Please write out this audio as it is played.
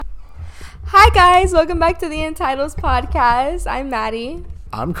Hi guys, welcome back to the Entitles podcast. I'm Maddie.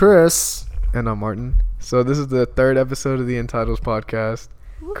 I'm Chris. And I'm Martin. So this is the third episode of the Entitles podcast.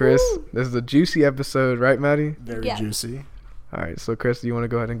 Woo-hoo. Chris, this is a juicy episode, right, Maddie? Very Yes. juicy. All right, so Chris, do you want to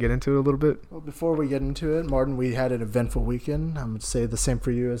go ahead and get into it a little bit? Well, before we get into it, Martin, we had an eventful weekend. I'm going to say the same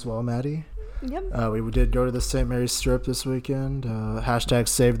for you as well, Maddie. Yep. We did go to the St. Mary's Strip this weekend. Hashtag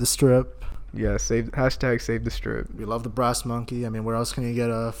save the strip. Yeah, hashtag save the strip. We love the Brass Monkey. I mean, where else can you get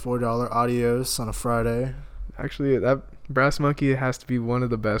a $4 adios on a Friday? Actually, that Brass Monkey has to be one of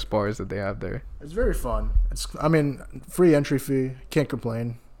the best bars that they have there. It's very fun. Free entry fee. Can't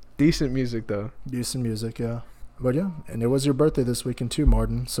complain. Decent music, though. Decent music, yeah. But yeah, and it was your birthday this weekend too,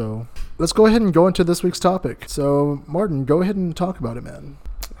 Martin. So let's go ahead and go into this week's topic. So, Martin, go ahead and talk about it, man.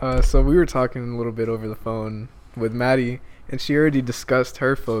 So we were talking a little bit over the phone with Maddie, and she already discussed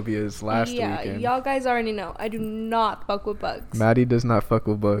her phobias last weekend. Y'all guys already know. I do not fuck with bugs. Maddie does not fuck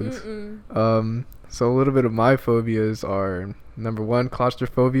with bugs. So a little bit of my phobias are, number one,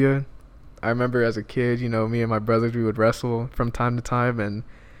 claustrophobia. I remember as a kid, me and my brothers, we would wrestle from time to time, and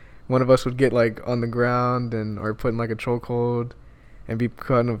one of us would get like on the ground or put in like a chokehold and be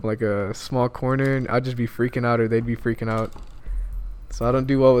kind of like a small corner, and I'd just be freaking out or they'd be freaking out. So I don't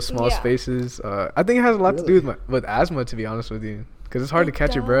do well with small spaces. I think it has a lot to do with asthma, to be honest with you, because it's hard to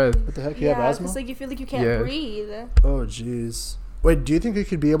catch your breath. What the heck? You have asthma? It's like you feel like you can't breathe. Oh, jeez. Wait, do you think you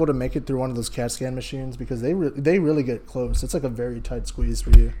could be able to make it through one of those CAT scan machines? Because they really get close. It's like a very tight squeeze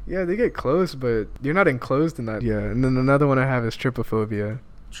for you. Yeah, they get close, but you're not enclosed in that. Yeah, and then another one I have is trypophobia.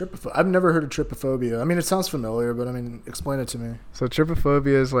 I've never heard of trypophobia. I mean, it sounds familiar, but explain it to me. So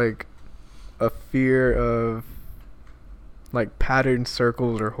trypophobia is like a fear of like patterned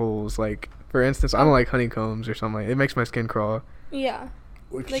circles or holes. Like, for instance, I don't like honeycombs or something. It makes my skin crawl. Yeah.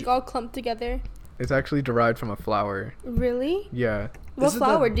 Like all clumped together. It's actually derived from a flower. Really? Yeah. What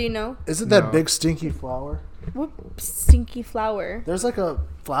flower do you know? Is it that big stinky flower? What stinky flower? There's like a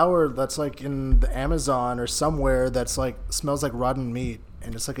flower that's like in the Amazon or somewhere that's like smells like rotten meat,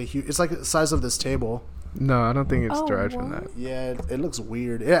 and it's like it's like the size of this table. No, I don't think it's derived from that. Yeah, it looks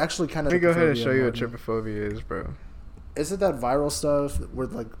weird. It actually kind of. Let me go ahead and show you what trypophobia is, bro. Is it that viral stuff where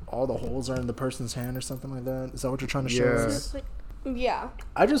like all the holes are in the person's hand or something like that? Is that what you're trying to show us? Yeah.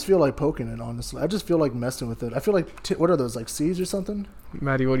 I just feel like poking it, honestly. I just feel like messing with it. I feel like, what are those, like seeds or something?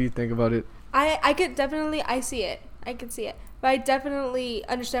 Maddie, what do you think about it? I could definitely, I see it. I can see it. But I definitely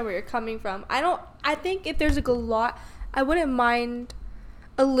understand where you're coming from. I think if there's like a lot, I wouldn't mind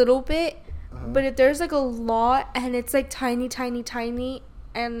a little bit. But if there's like a lot and it's like tiny,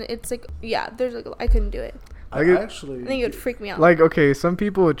 and it's like, there's like, I couldn't do it. I think it would freak me out. Like, okay, some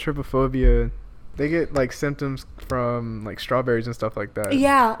people with trypophobia, they get like symptoms from like strawberries and stuff like that.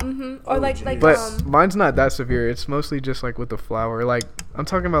 Yeah. Or but mine's not that severe. It's mostly just like with the flower. Like, I'm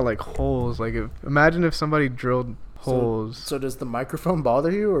talking about like holes. Like, imagine if somebody drilled holes. So does the microphone bother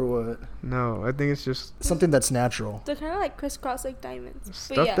you or what? No, I think it's just something that's natural. They're kind of like crisscross like diamonds.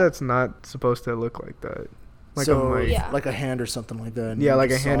 Stuff that's not supposed to look like that. Like like a hand or something like that. Yeah,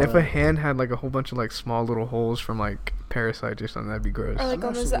 like a hand. If a hand had like a whole bunch of like small little holes from like parasites or something, that'd be gross.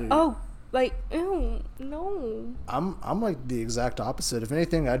 Or like ew, no. I'm like the exact opposite. If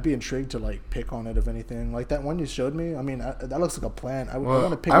anything, I'd be intrigued to like pick on it. If anything, like that one you showed me. I mean, that looks like a plant. I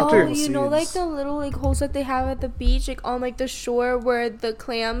want to pick up the seeds. Like the little like holes that they have at the beach, like on like the shore where the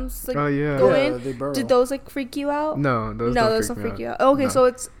clams like go in. They burrow. Did those like freak you out? No, those don't freak you out. Okay, so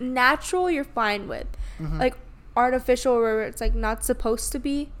it's natural. You're fine with, like artificial where it's like not supposed to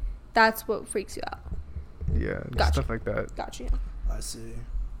be. That's what freaks you out. Yeah, stuff like that. Gotcha. I see.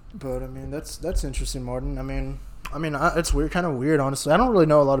 But I mean, that's interesting, Martin. I mean, it's weird, kind of weird, honestly. I don't really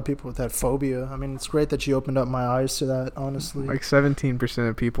know a lot of people with that phobia. I mean, it's great that you opened up my eyes to that, honestly. Like 17%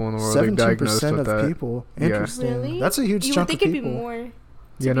 of people in the world are diagnosed with that. 17% of people. Interesting. Really? That's a huge chunk of people. You would think it'd be more.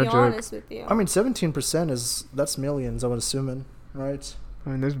 To be honest with you. I mean, 17% that's millions. I would assume, right? I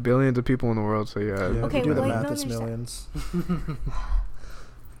mean, there's billions of people in the world, so yeah. Okay, if you do the math, it's millions.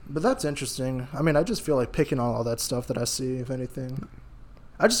 But that's interesting. I mean, I just feel like picking on all that stuff that I see, if anything.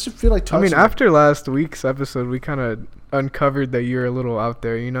 I just feel like touching. I mean, after last week's episode, we kind of uncovered that you're a little out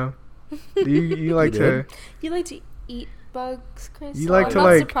there, you know? You like to... You like to eat bugs, Chris? You like to, I'm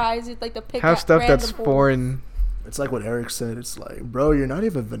like... not surprised you'd like to pick have stuff that's foreign. It's like what Eric said. It's like, bro, you're not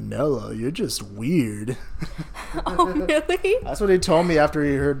even vanilla. You're just weird. Oh, really? That's what he told me after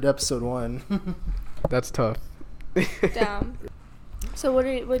he heard episode 1. That's tough. Damn. So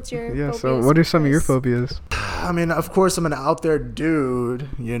what's your phobias? So what are some of your phobias? I mean, of course, I'm an out there dude,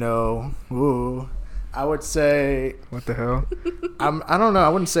 you know. Ooh. I would say... What the hell? I don't know. I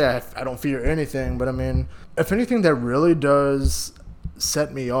wouldn't say I don't fear anything, but I mean, if anything that really does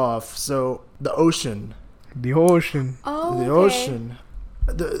set me off. So the ocean. The ocean. Oh, The okay. ocean.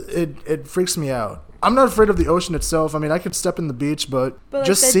 It freaks me out. I'm not afraid of the ocean itself. I mean, I could step in the beach, but But, like,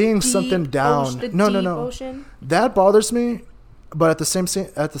 just the seeing something deep down. ocean- the No. deep ocean. That bothers me. But at the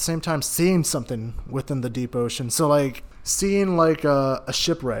same time, seeing something within the deep ocean. So like seeing like a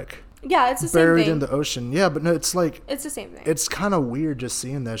shipwreck Yeah, it's the same buried thing. in the ocean. Yeah, but no, it's like It's the same thing. it's kind of weird just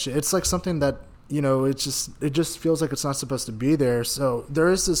seeing that shit. It's like something that, you know, it just feels like it's not supposed to be there. So there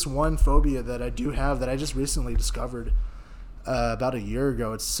is this one phobia that I do have that I just recently discovered about a year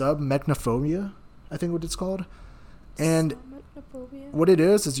ago. It's submechnophobia, I think what it's called. And Arachnophobia? what it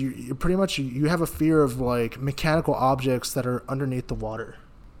is you pretty much you have a fear of like mechanical objects that are underneath the water.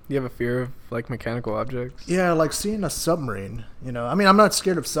 You have a fear of like mechanical objects? Yeah, like seeing a submarine, you know. I mean, I'm not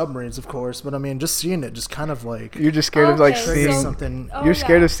scared of submarines, of course, but I mean, just seeing it just kind of like You're just scared of like Okay, triggers seeing. something. Oh, You're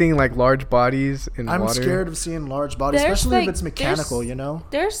scared yeah. of seeing like large bodies in I'm water. scared of seeing large bodies, There's, especially if like, it's mechanical, there's- you know?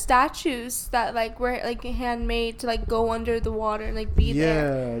 There's statues that like were like handmade to like go under the water and like be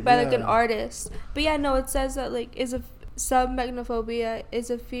there by like an yeah. artist. But yeah, no, it says that like submechnophobia is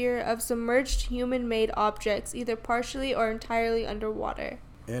a fear of submerged human-made objects, either partially or entirely underwater.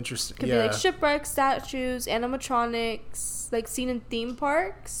 Interesting. Could Yeah. be like shipwrecks, statues, animatronics, like seen in theme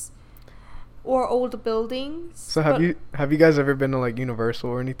parks or old buildings. So But- have you guys ever been to like Universal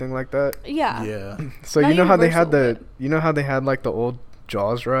or anything like that? Yeah. Yeah. So Not you know how they had Universal, like the old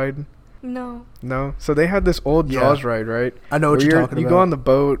Jaws ride? No. No. So they had this old Yeah. Jaws ride, right? I know what Where you're talking you about. go on the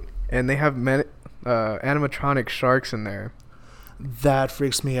boat and they have animatronic sharks in there. That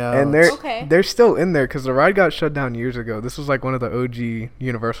freaks me out. And they're Okay. they're still in there because the ride got shut down years ago. This was like one of the OG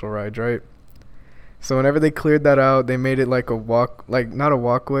Universal rides, right? So whenever they cleared that out, they made it like a walk, like not a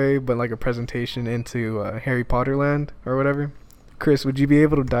walkway, but like a presentation into Harry Potter land or whatever. Chris, would you be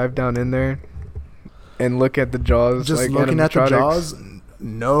able to dive down in there and look at the Jaws? just like, looking at the animatronics? jaws.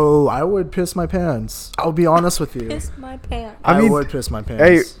 No, I would piss my pants. I'll be honest with you. Piss my pants. I I mean, would piss my pants.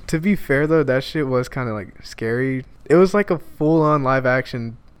 Hey, to be fair though, that shit was kind of like scary. It was like a full-on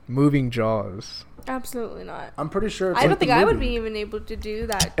live-action moving Jaws, Absolutely not. I'm pretty sure. It's I like don't think the I would movie. be even able to do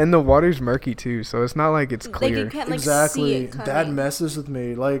that. and the water's murky too, so it's not like it's Like clear. you can't like Exactly. see it That coming. messes with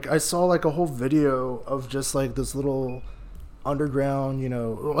me. Like I saw like a whole video of just like this little underground, you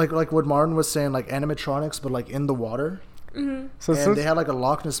know, like what Martin was saying, like animatronics, but like in the water. Mm-hmm. So And since they had like a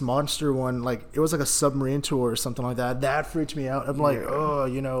Loch Ness monster one, like it was like a submarine tour or something like that. That freaked me out. I'm like, Yeah. oh,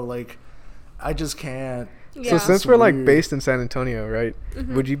 you know, like I just can't. Yeah. So since It's we're like weird. based in San Antonio, right?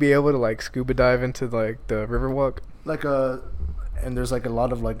 Mhm. Would you be able to like scuba dive into like the Riverwalk? Like and there's like a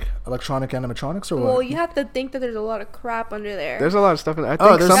lot of like electronic animatronics or what? Well, you have to think that there's a lot of crap under there. There's a lot of stuff in there. I Oh,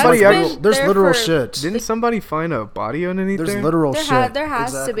 think there's somebody That's actually been there's there literal for- shit. didn't somebody find a body underneath There's there? literal there, shit. there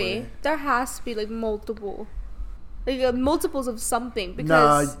has to Exactly. be. There has to be like multiple, like multiples of something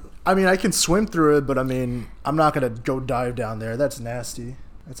Nah, because I mean I can swim through it, but I mean I'm not gonna go dive down there. That's nasty.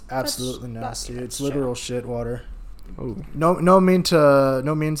 That's absolutely that's nasty. It's true. literal shit water. Oh, No means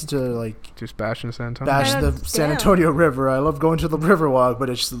to like just bash in San Antonio. bash Kinda the San damn. Antonio River. I love going to the Riverwalk, but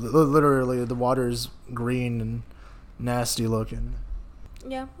it's literally the water's green and nasty looking.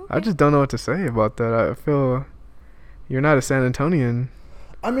 yeah. I Okay. just don't know what to say about that. I feel you're not a San Antonian.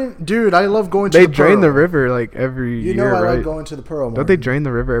 I mean, dude, I love going to They the drain the Pearl. river like every You year, know I right? like going to the Pearl. Don't they Martin. drain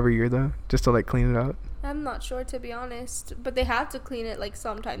the river every year though, just to like clean it out? I'm not sure to be honest, but they have to clean it like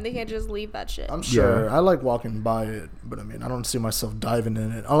sometime. They can't just leave that shit. I'm sure. Yeah. I like walking by it, but I mean, I don't see myself diving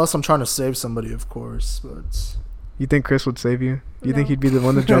in it unless I'm trying to save somebody, of course. But You think Chris would save you? You think No. he'd be the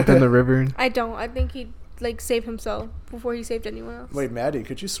one to jump in the river? I don't. I think he'd like save himself before he saved anyone else. wait, Maddie,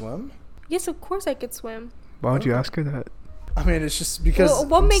 could you swim? Yes, of course I could swim. Why would you ask her that? I mean, it's just because. Well,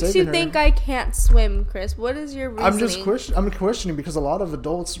 what I'm makes you saving her. think I can't swim, Chris? What is your reasoning? I'm just I'm questioning because a lot of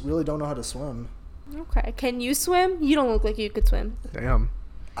adults really don't know how to swim. Okay, can you swim? You don't look like you could swim. Damn.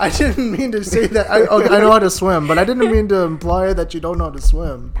 I didn't mean to say that. I know how to swim, but I didn't mean to imply that you don't know how to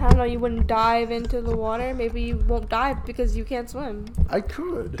swim. I don't know. You wouldn't dive into the water. Maybe you won't dive because you can't swim. I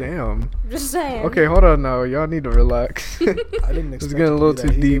could. Damn. Just saying. Okay, hold on now. Y'all need to relax. I didn't It's expect getting a it to little be too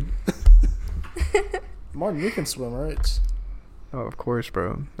that deep. heated. Martin, you can swim, right? Oh, of course,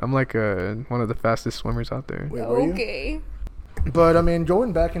 bro. I'm like one of the fastest swimmers out there. Wait, were you? Okay. But I mean,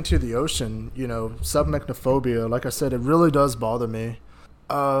 going back into the ocean, you know, submechnophobia, like I said, it really does bother me.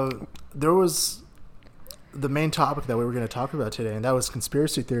 There was the main topic that we were going to talk about today, and that was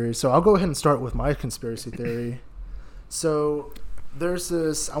conspiracy theories. So I'll go ahead and start with my conspiracy theory. So there's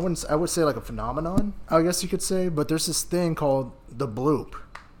this, I would say like a phenomenon, I guess you could say, but there's this thing called the bloop.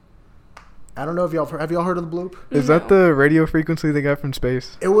 I don't know if have y'all heard of the bloop? Is that the radio frequency they got from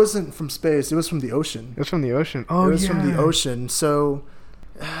space? It wasn't from space. It was from the ocean. It's from the ocean. Oh, it was from the ocean. So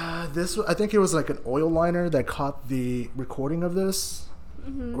I think it was like an oil liner that caught the recording of this,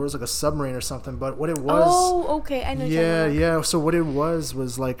 or it was like a submarine or something. But what it was, oh, okay, I know. Yeah. So what it was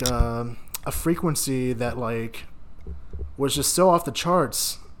like a frequency that like was just so off the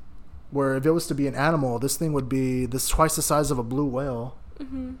charts. Where if it was to be an animal, this thing would be twice the size of a blue whale.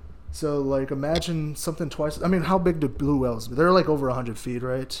 Mm-hmm. So like imagine something twice. I mean, how big do blue whales? They're like over 100 feet,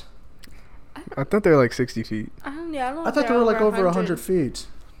 right? I thought they were like 60 feet. I don't know. I thought they were like over 100 feet.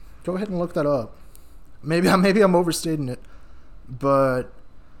 Go ahead and look that up. Maybe I'm overstating it, but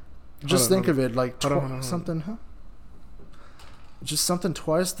just think of it like something, huh? Just something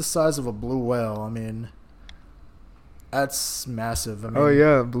twice the size of a blue whale. I mean, that's massive. I mean, oh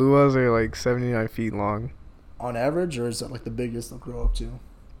yeah, blue whales are like 79 feet long. On average, or is that like the biggest they'll grow up to?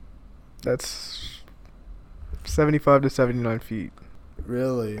 That's 75 to 79 feet.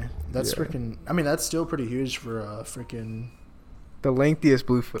 Really? That's freaking... I mean, that's still pretty huge for a freaking... The lengthiest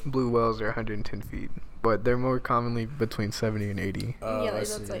blue whales are 110 feet, but they're more commonly between 70 and 80. Yeah,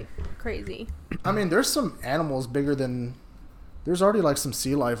 that's like crazy. I mean, there's some animals bigger than... There's already like some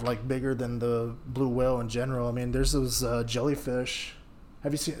sea life like bigger than the blue whale in general. I mean, there's those jellyfish.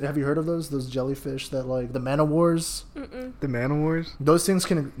 Have you heard of those jellyfish that like the man-o-wars? Mm-mm. The man-o-wars? Those things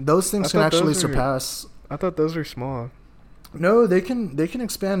can actually surpass. I thought those were small. No, they can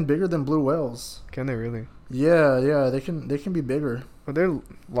expand bigger than blue whales. Can they really? Yeah, they can be bigger. But they're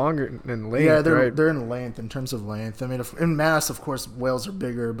longer in length. Yeah, right? they're in length in terms of length. I mean, in mass, of course, whales are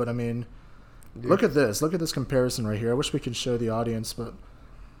bigger. But I mean, look at this comparison right here. I wish we could show the audience, but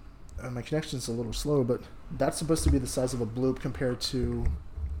my connection's a little slow. But that's supposed to be the size of a bloop compared to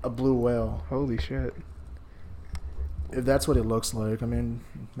a blue whale. Holy shit! If that's what it looks like, I mean,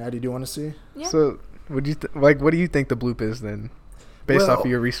 Maddie, do you want to see? Yeah. So, what do you think the bloop is then, based off of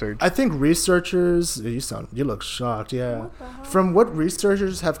your research? I think researchers. You look shocked. Yeah. From what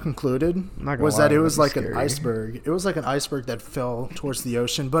researchers have concluded was that it was like an iceberg. It was like an iceberg that fell towards the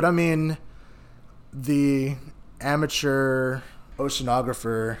ocean. But I mean, the amateur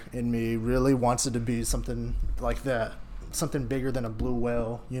oceanographer in me really wants it to be something like that. Something bigger than a blue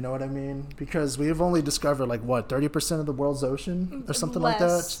whale, you know what I mean? Because we've only discovered like what 30% of the world's ocean or something like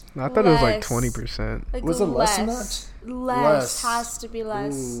that. No, I thought it was like 20%. Like was it less than that? Less has to be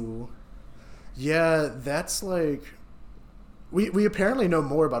less. Ooh. Yeah, that's like we apparently know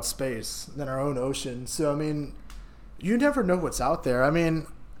more about space than our own ocean. So I mean, you never know what's out there. I mean,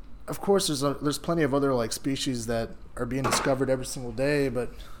 of course, there's plenty of other like species that are being discovered every single day,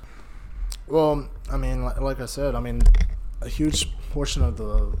 but well, I mean, like I said, I mean, a huge portion of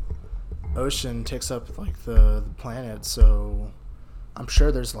the ocean takes up like the planet, so I'm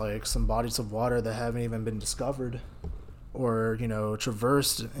sure there's like some bodies of water that haven't even been discovered or, you know,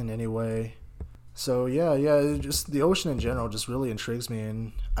 traversed in any way. So yeah, just the ocean in general just really intrigues me,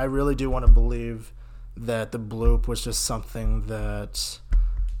 and I really do want to believe that the bloop was just something that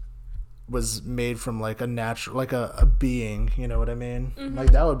was made from like a natural, like a being, you know what I mean? Mm-hmm.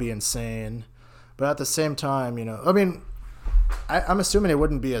 Like that would be insane. But at the same time, you know, I mean, I'm assuming it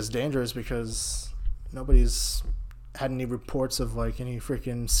wouldn't be as dangerous because nobody's had any reports of like any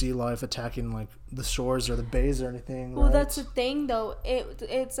freaking sea life attacking like the shores or the bays or anything. Well, right? That's the thing though.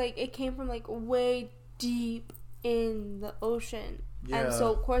 It's like it came from like way deep in the ocean, and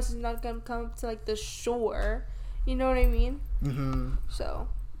so of course it's not gonna come to like the shore. You know what I mean? Mm-hmm. So.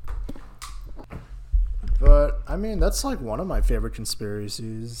 But I mean, that's like one of my favorite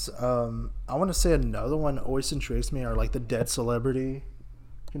conspiracies. I want to say another one always intrigues me are like the dead celebrity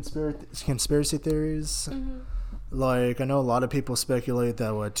conspiracy theories. Mm-hmm. Like I know a lot of people speculate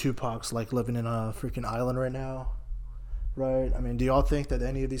that Tupac's like living in a freaking island right now, right? I mean, do y'all think that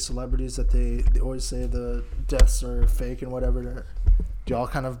any of these celebrities that they always say the deaths are fake and whatever, do y'all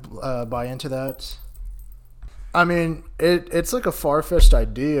kind of buy into that? I mean, it's like a far-fetched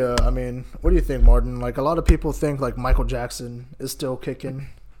idea. I mean, what do you think, Martin? Like, a lot of people think, like, Michael Jackson is still kicking.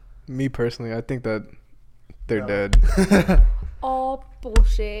 Me, personally, I think that they're dead. All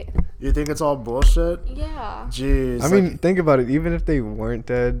bullshit. You think it's all bullshit? Yeah. Jeez. I mean, think about it. Even if they weren't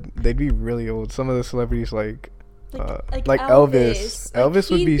dead, they'd be really old. Some of the celebrities, like Elvis. Elvis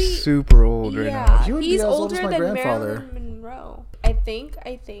would be super old right now. He would He's be as older old as my than grandfather. Marilyn Monroe. I think.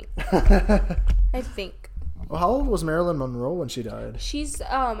 I think. Well, how old was Marilyn Monroe when she died? She's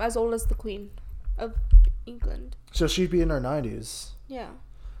as old as the Queen of England. So she'd be in her 90s. Yeah.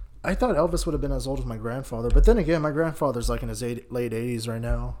 I thought Elvis would have been as old as my grandfather. But then again, my grandfather's like in his late 80s right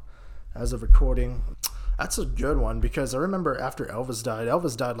now as of recording. That's a good one because I remember after Elvis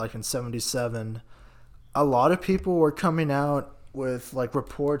died like in 77, a lot of people were coming out with like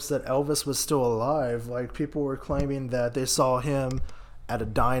reports that Elvis was still alive. Like people were claiming that they saw him at a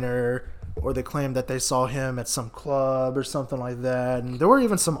diner, or they claimed that they saw him at some club or something like that. And there were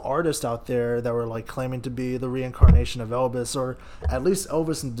even some artists out there that were like claiming to be the reincarnation of Elvis, or at least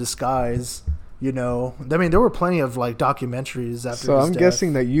Elvis in disguise. You know, I mean, there were plenty of like documentaries after. So his I'm death.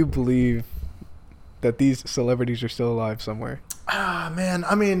 guessing that you believe that these celebrities are still alive somewhere. Ah, man.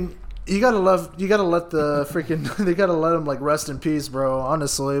 I mean, you gotta let the freaking, you gotta let them like rest in peace, bro.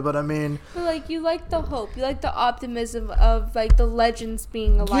 Honestly, but I mean, But like you like the hope, you like the optimism of like the legends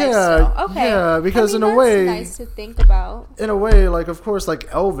being alive. Yeah, still. Okay. yeah, because I mean, in a that's way- nice to think about. in a way, like of course, like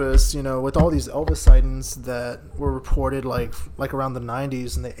Elvis, you know, with all these Elvis sightings that were reported, like around the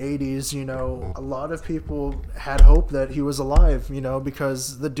 90s and the 80s, you know, a lot of people had hope that he was alive, you know,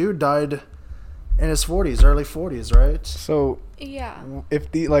 because the dude died in his 40s, early 40s, right? So Yeah. if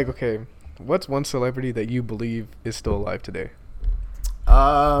the like, okay, what's one celebrity that you believe is still alive today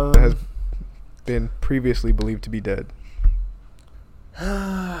Um, that has been previously believed to be dead?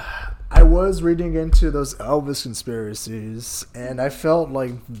 I was reading into those Elvis conspiracies, and I felt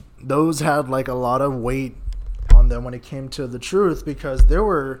like those had like a lot of weight on them when it came to the truth, because there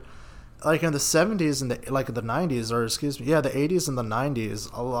were like in the 70s and the 90s, or excuse me, yeah, the 80s and the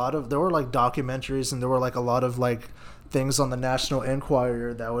 90s, there were like documentaries, and there were like a lot of like things on the National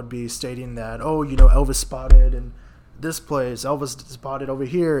Enquirer that would be stating that, oh, you know, Elvis spotted in this place, Elvis spotted over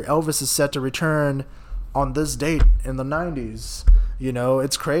here, Elvis is set to return on this date in the 90s. You know,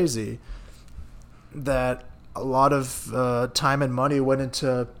 it's crazy that a lot of time and money went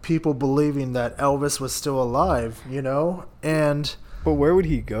into people believing that Elvis was still alive, you know? And But where would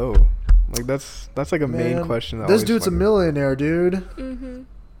he go? Like that's like a main man, question. That I this always dude's a wonder. millionaire, dude. Mhm.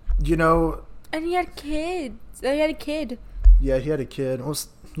 You know, And he had kids. He had a kid. yeah, he had a kid. Well,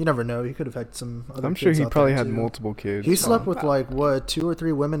 you never know. He could have had some other I'm sure kids he out probably there, had too. multiple kids. He slept with Probably. like, what, 2 or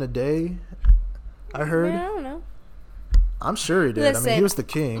 3 women a day? I heard. Man, I don't know. I'm sure he did. I mean, he Listen, was the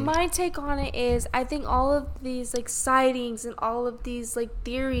king. My take on it is I think all of these like sightings and all of these like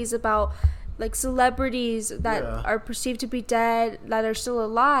theories about like celebrities that Yeah. are perceived to be dead that are still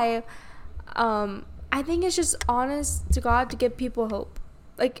alive, I think it's just honest to God to give people hope.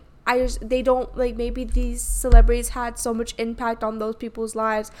 Like they don't, like, maybe these celebrities had so much impact on those people's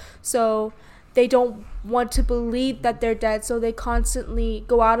lives, so they don't want to believe that they're dead, so they constantly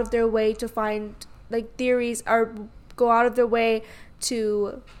go out of their way to find like theories, or go out of their way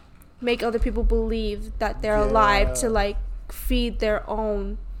to make other people believe that they're alive, to Yeah. like feed their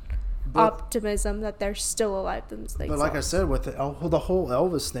own But- optimism that they're still alive themselves. But like I said, with the whole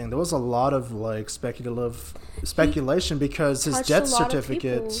Elvis thing, there was a lot of like speculation because his touched death a lot of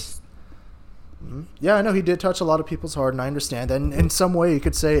certificate. people's- Mhm. Yeah, I know he did touch a lot of people's heart, and I understand. And in some way, you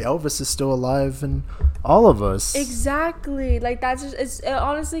could say Elvis is still alive in all of us. Exactly, like that's just, it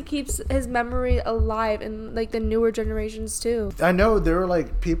honestly keeps his memory alive in like the newer generations too. I know there were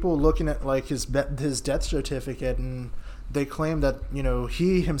like people looking at like his death certificate, and they claim that, you know,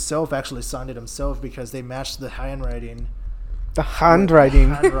 he himself actually signed it himself because they matched the handwriting. The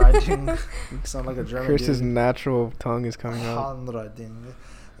handwriting. Handwriting. You sound like a German Chris's dude. natural tongue is coming out. Handwriting.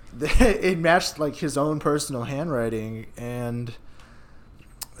 It matched like his own personal handwriting, and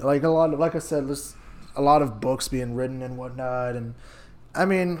like like I said, there's a lot of books being written and whatnot. And I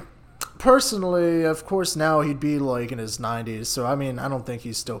mean, personally, of course, now he'd be like in his 90s, so I mean, I don't think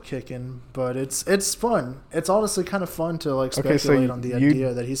he's still kicking, but it's fun. It's honestly kind of fun to like Okay, speculate so on the you-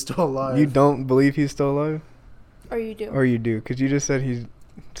 idea that he's still alive. You don't believe he's still alive, Or you do. or you do? Because you just said he's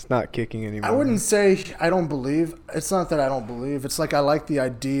not kicking anymore. I wouldn't say I don't believe. It's not that I don't believe. It's like I like the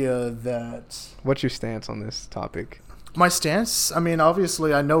idea that What's your stance on this topic? my stance. I mean,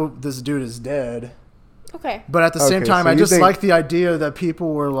 obviously, I know this dude is dead, Okay. but at the same Okay, time, so I you just think- like the idea that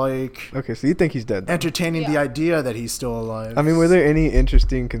people were like Okay, so you think he's dead? Then. entertaining the Yeah. idea that he's still alive. I mean, were there any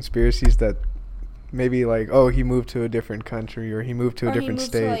interesting conspiracies that maybe like, oh, he moved to a different country or he moved to a Or he different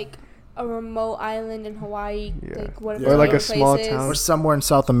moved state? to like a remote island in Hawaii, Yeah. like whatever. Or the like a place small is. town. or somewhere in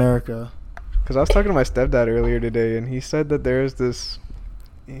South America? Because I was talking to my stepdad earlier today, and he said that there's this.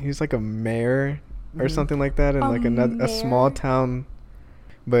 He's like a mayor or Mhm. something like that in A like a small mayor? town.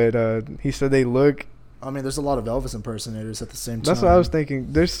 But he said they look. I mean, there's a lot of Elvis impersonators at the same time. That's what I was thinking.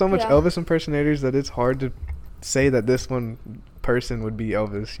 There's so much Yeah. Elvis impersonators that it's hard to say that this one person would be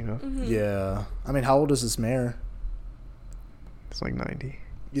Elvis. You know, Mhm. Yeah. I mean, how old is this mayor? it's like 90.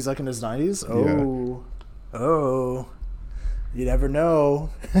 He's like in his 90s? Yeah. Oh. You never know.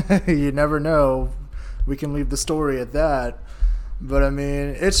 You never know. We can leave the story at that. But I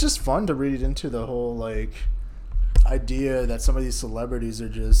mean, it's just fun to read into the whole like idea that some of these celebrities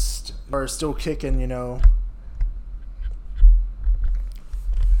are still kicking, you know.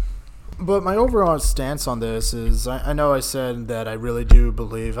 But my overall stance on this is, I know I said that I really do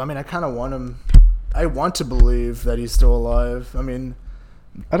believe. I mean, I kind of want him. I want to believe that he's still alive. I mean,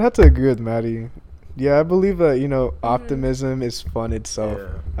 I'd have to agree with Maddie. Yeah, I believe that, you know, optimism is fun itself.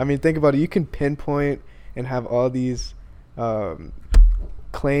 Yeah. I mean, think about it. You can pinpoint and have all these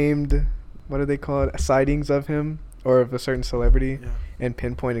claimed, what do they call it, sightings of him or of a certain celebrity, and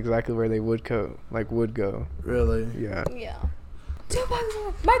pinpoint exactly where they would go. Really? Yeah. Yeah.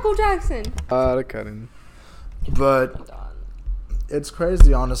 Michael Jackson. The cutting. But it's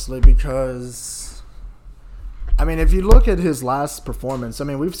crazy, honestly, because I mean, if you look at his last performance, I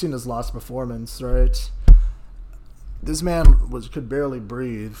mean, we've seen his last performance, right? This man could barely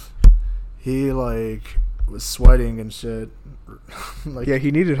breathe. He like was sweating and shit. Like, yeah,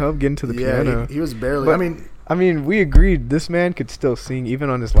 he needed help getting to the piano. He was barely. But, I mean, we agreed this man could still sing even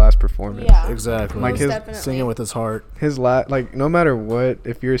on his last performance. Yeah, exactly. Like singing with his heart. Like no matter what,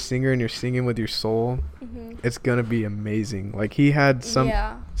 if you're a singer and you're singing with your soul, it's gonna be amazing. Like he had some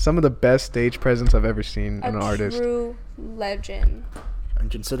of the best stage presence I've ever seen in an artist. A true legend. And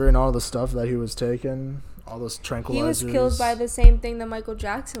considering all the stuff that he was taking, all those tranquilizers. He was killed by the same thing that Michael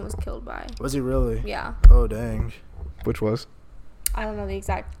Jackson was killed by. Was he really? Yeah. Oh dang. Which was? I don't know the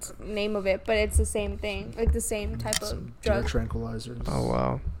exact name of it, but it's the same thing, like the same type of drug. Tranquilizers. Oh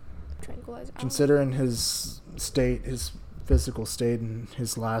wow. Tranquilizer. Considering his state, his physical state in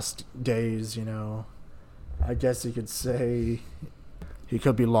his last days, you know, I guess you could say he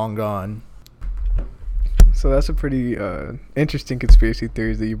could be long gone. So that's a pretty interesting conspiracy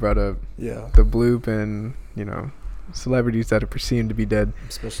theories that you brought up. Yeah. The bloop and, you know, celebrities that are presumed to be dead.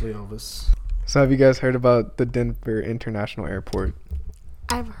 Especially Elvis. So have you guys heard about the Denver International Airport?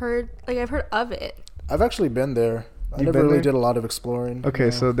 I've heard of it. I've actually been there. I never really did a lot of exploring. Okay,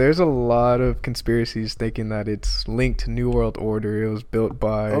 so there's a lot of conspiracies thinking that it's linked to New World Order. It was built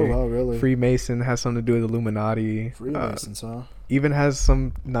by really? Freemason, has something to do with Illuminati. Freemasons, huh? Even has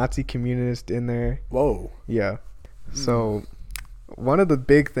some Nazi communist in there. Whoa. Yeah. So one of the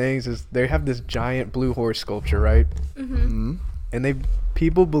big things is they have this giant blue horse sculpture, right? Mm-hmm. And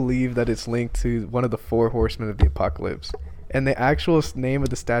people believe that it's linked to one of the 4 horsemen of the apocalypse. And the actual name of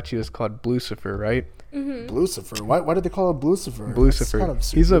the statue is called Blucifer, right? Mm-hmm. Blucifer. Why did they call it Blucifer? Blucifer. Kind of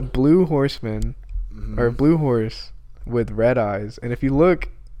He's a blue horseman, or a blue horse with red eyes. And if you look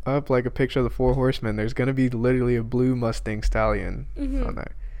up like a picture of the 4 horsemen, there's going to be literally a blue Mustang stallion on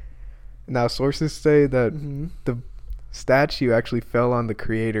there. Now, sources say that the statue actually fell on the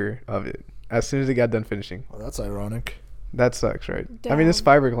creator of it as soon as it got done finishing. Well, that's ironic. That sucks, right? Damn. I mean, it's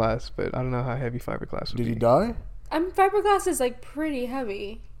fiberglass, but I don't know how heavy fiberglass would be. Did he die? Fiberglass is like pretty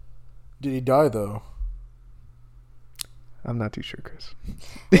heavy. Did he die though? I'm not too sure, Chris.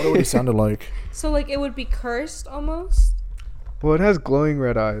 What would he sounded like? So like it would be cursed almost. Well, it has glowing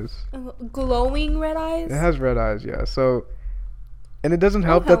red eyes. Glowing red eyes. It has red eyes, yeah. So, and it doesn't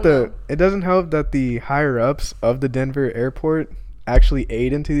help that the higher ups of the Denver airport actually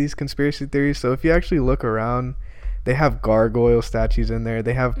aid into these conspiracy theories. So if you actually look around, they have gargoyle statues in there.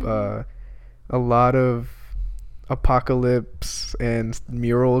 They have a lot of apocalypse and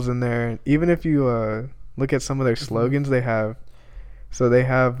murals in there. Even if you look at some of their slogans they have, so they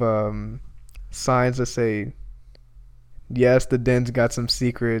have signs that say, yes, the den's got some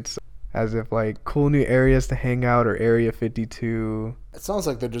secrets, as if like cool new areas to hang out or Area 52. It sounds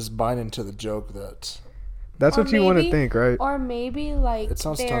like they're just buying into the joke that's what you want to think, right? Or maybe like it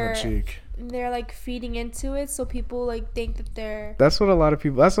sounds tongue-in-cheek. They're like feeding into it, so people like think that they're. That's what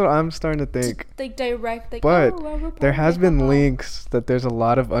I'm starting to think. Like direct, like. But well, there has been links that there's a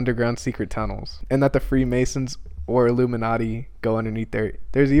lot of underground secret tunnels, and that the Freemasons or Illuminati go underneath there.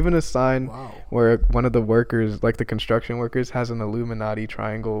 There's even a sign where one of the workers, like the construction workers, has an Illuminati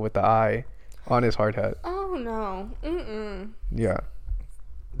triangle with the eye on his hard hat. Oh no! Yeah.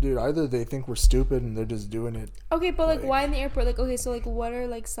 Dude, either they think we're stupid and they're just doing it. Okay, but like why in the airport? Like, okay, so like what are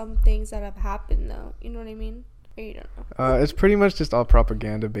like some things that have happened though? You know what I mean? Or you don't know? It's pretty much just all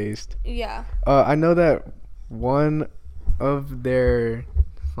propaganda based. Yeah. I know that one of their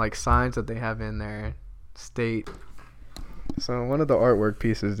like signs that they have in there state. So one of the artwork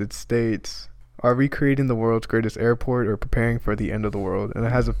pieces, it states, "Are we creating the world's greatest airport or preparing for the end of the world?" And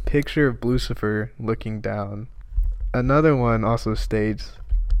it has a picture of Lucifer looking down. Another one also states,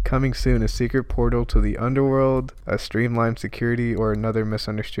 "Coming soon, a secret portal to the underworld, a streamlined security, or another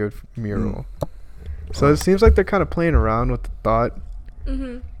misunderstood mural." So it seems like they're kind of playing around with the thought.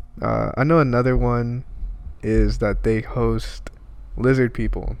 I know another one is that they host lizard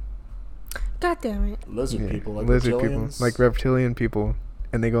people. God damn it. Lizard people, like lizard reptilians? people, like reptilian people,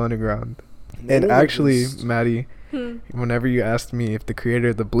 and they go underground. They And look actually, just- Maddie, whenever you asked me if the creator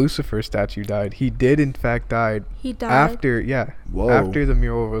of the Lucifer statue died, he did in fact die He died. after Whoa. after the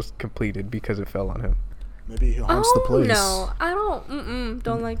mural was completed because it fell on him. Maybe he haunts the place. No, I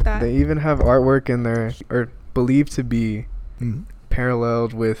don't like that. They even have artwork in there, or believed to be Mhm.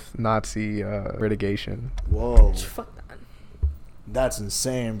 paralleled with Nazi litigation. Whoa. Fuck that. That's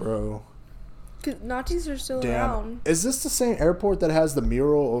insane, bro. Cause Nazis are still Damn. around. Is this the same airport that has the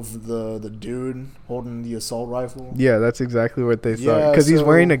mural of the dude holding the assault rifle? Yeah, that's exactly what they thought. Yeah, Because he's so-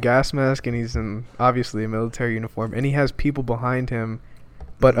 wearing a gas mask and he's in obviously a military uniform, and he has people behind him,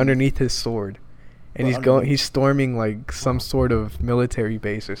 but Mhm. underneath his sword, and But he's storming like some sort of military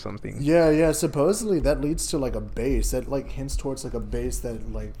base or something. Yeah. Supposedly that leads to like a base that like hints towards like a base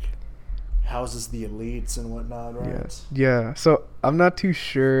that like houses the elites and whatnot, right? Yeah. So I'm not too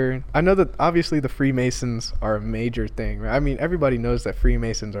sure. I know that obviously the Freemasons are a major thing, right? I mean, everybody knows that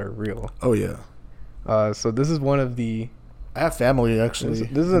Freemasons are real. Oh yeah. So this is one of the I have family actually.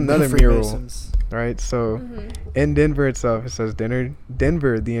 This is another mural. Freemasons. right. So in Denver itself, it says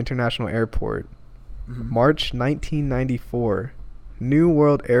Denver, the international airport, Mhm. March 1994, New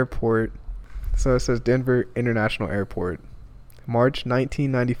World Airport. So it says Denver International Airport, March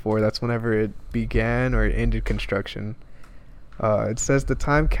 1994. That's whenever it began or it ended construction. It says the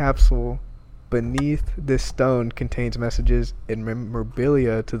time capsule beneath this stone contains messages and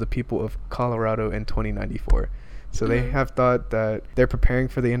memorabilia to the people of Colorado in 2094. So they have thought that they're preparing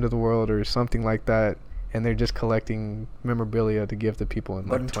for the end of the world or something like that, and they're just collecting memorabilia to give to people in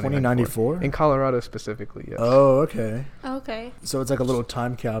But like in 2094. 2094? In Colorado specifically, yes. Oh, okay. Okay. So it's like a little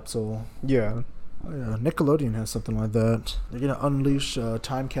time capsule. Yeah. Oh, yeah. Nickelodeon has something like that. They're gonna unleash a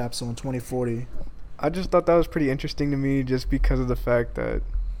time capsule in 2040. I just thought that was pretty interesting to me just because of the fact that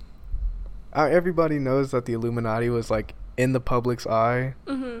everybody knows that the Illuminati was like in the public's eye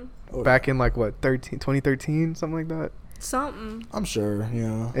Oh, back in like what 2013, something like that. Something. I'm sure.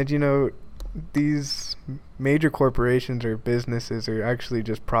 Yeah. And you know, these major corporations or businesses are actually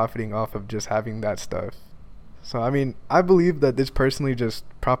just profiting off of just having that stuff. So I mean, I believe that it's personally just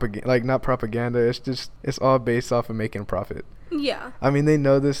propaganda, like not propaganda. It's all based off of making profit. Yeah. I mean, they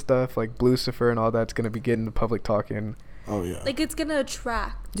know this stuff like Lucifer and all that's gonna be getting the public talking. Oh yeah. Like it's gonna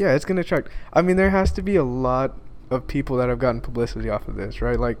attract. Yeah, it's gonna attract. I mean, there has to be a lot of people that have gotten publicity off of this,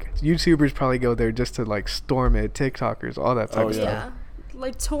 right? Like YouTubers probably go there just to like storm it, TikTokers, all that type Oh, of yeah. stuff. Yeah.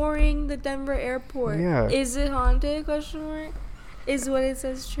 Like touring the Denver airport. Yeah. Is it haunted? Question mark. Is what it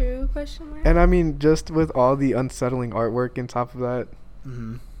says true? Question mark. And I mean, just with all the unsettling artwork on top of that,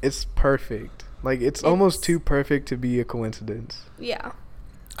 Mm-hmm. it's perfect. Like it's almost too perfect to be a coincidence. Yeah.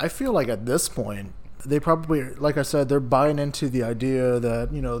 I feel like at this point, they probably, like I said, they're buying into the idea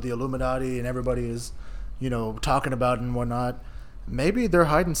that, you know, the Illuminati and everybody is, you know, talking about and whatnot. Maybe they're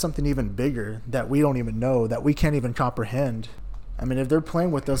hiding something even bigger that we don't even know, that we can't even comprehend. I mean, if they're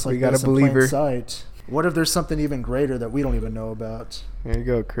playing with us like We got this a in plain believer. sight, what if there's something even greater that we don't even know about? There you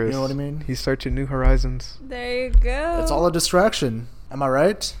go, Chris. You know what I mean? He's searching new horizons. There you go. It's all a distraction. Am I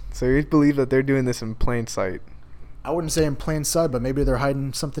right? So you believe that they're doing this in plain sight. I wouldn't say in plain sight, but maybe they're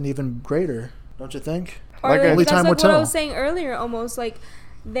hiding something even greater. Don't you think? Or Like, like, only that's time like will what I tell. was saying earlier. Almost like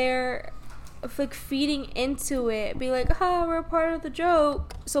they're like feeding into it, be like, "Ah, we're a part of the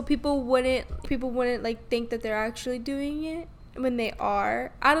joke," so people wouldn't like think that they're actually doing it when they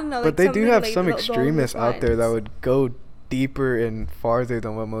are. I don't know. But Like they do something, have like, some along those extremists out there that lines. would go deeper and farther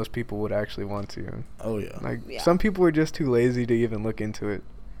than what most people would actually want to. Oh, yeah. Like Yeah. some people are just too lazy to even look into it.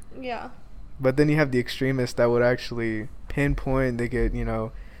 Yeah. But then you have the extremists that would actually pinpoint. They get, you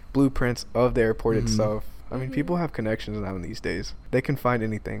know, blueprints of the airport Mhm. itself. I mean, Mhm. people have connections now in these days. They can find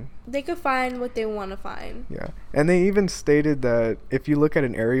anything. They could find what they want to find. Yeah. And they even stated that if you look at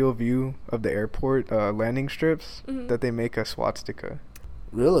an aerial view of the airport landing strips, Mhm. that they make a swastika.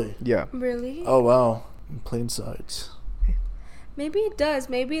 Really? Yeah. Really? Oh, wow. In plain sight. Maybe it does.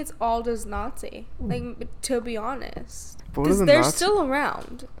 Maybe it's all just Nazi. Like, to be honest, But what because are the they're Nazi- still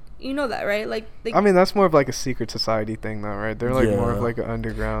around. You know that, right? Like I mean, that's more of like a secret society thing, though, right? They're like more of Yeah. like an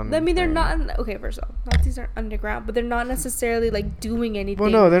underground. I mean, they're thing. not. Okay, first of all, Nazis aren't underground, but they're not necessarily like doing anything.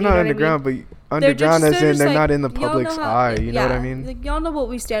 Well, no, they're you know not what I mean? underground, but They're underground as in just, they're like, not in the y'all know public's how- eye. You know what I yeah, mean? Like, y'all know what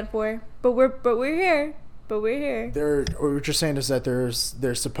we stand for, but we're here. But we're here. Or what you're saying is that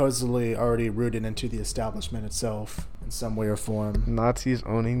they're supposedly already rooted into the establishment itself in some way or form. Nazis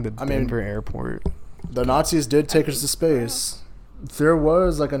owning the I mean- Denver airport. The Nazis did take us to space. There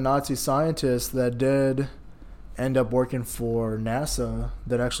was like a Nazi scientist that did end up working for NASA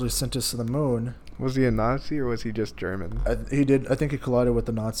that actually sent us to the moon. Was he a Nazi or was he just German? I think he collided with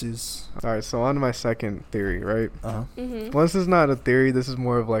the Nazis. All right, so on to my second theory, right? Uh-huh. Well, this is not a theory. This is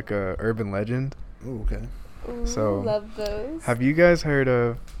more of like a urban legend. Ooh, okay. Ooh, So, love those. Have you guys heard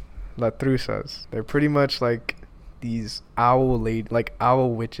of La Trusas? They're pretty much like these owl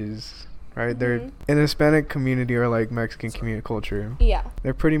witches, right? They're in the Hispanic community or like Mexican community culture. Yeah.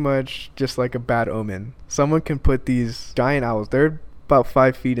 They're pretty much just like a bad omen. Someone can put these giant owls. They're about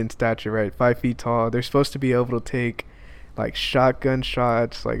 5 feet in stature, right? 5 feet tall. They're supposed to be able to take like shotgun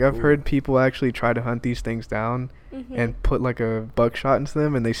shots. Like I've heard people actually try to hunt these things down and put like a buckshot into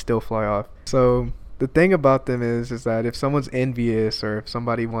them and they still fly off. So the thing about them is that if someone's envious or if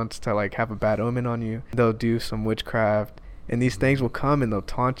somebody wants to like have a bad omen on you, they'll do some witchcraft and these things will come and they'll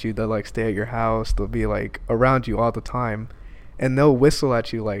taunt you. They'll like stay at your house. They'll be like around you all the time and they'll whistle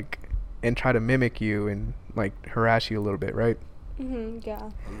at you like and try to mimic you and like harass you a little bit, right?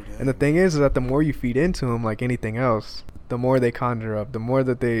 Yeah. And the thing is that the more you feed into them, like anything else, the more they conjure up, the more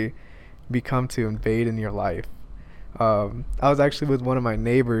that they become to invade in your life. I was actually with one of my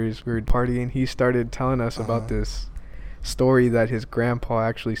neighbors. We were partying. He started telling us about this story that his grandpa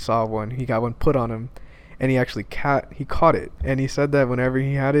actually saw one. He got one put on him, and he actually caught it. And he said that whenever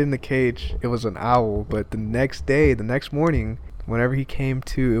he had it in the cage, it was an owl. But the next morning, whenever he came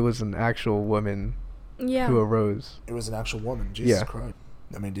to, it was an actual woman who arose. It was an actual woman. Jesus Christ.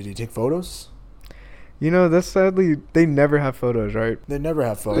 I mean, did he take photos? You know, that's sadly, they never have photos, right? They never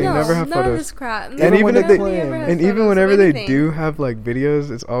have photos. They never have none photos. of this crap. And even if even whenever they do have like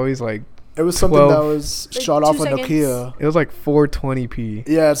videos, it's always like it was something that was like shot off a 2 seconds. Nokia. It was like 420p.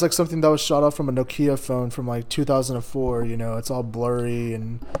 Yeah, it's like something that was shot off from a Nokia phone from like 2004. You know, it's all blurry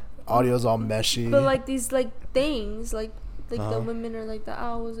and audio's all meshy. But like these like things, like the women or like the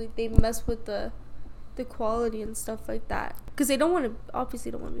owls, like they mess with the quality and stuff like that because they don't want to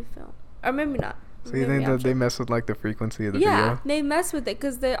be filmed, or maybe not. So you think that they mess with like the frequency of the video? Yeah, they mess with it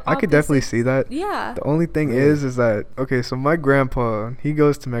because they're. I could definitely see that. Yeah. The only thing is that okay, so my grandpa, he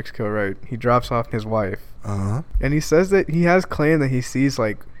goes to Mexico, right? He drops off his wife, and he says that he has claimed that he sees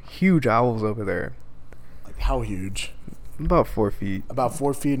like huge owls over there. Like how huge? About 4 feet. About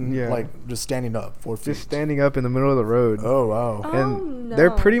 4 feet and like just standing up. 4 feet. Just standing up in the middle of the road. Oh wow. And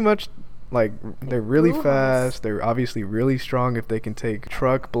they're pretty much like they're really Brujas. fast. They're obviously really strong if they can take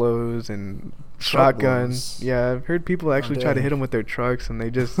truck blows and shotguns. Yeah, I've heard people actually try to hit them with their trucks and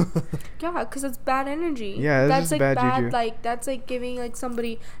they just yeah, because it's bad energy. Yeah, that's just like bad juju. like that's like giving like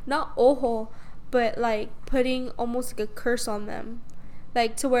somebody not ojo, but like putting almost like a curse on them,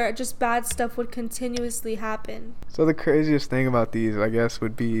 like to where just bad stuff would continuously happen. So the craziest thing about these, I guess,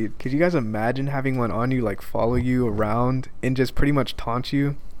 would be, could you guys imagine having one on you, like follow you around and just pretty much taunt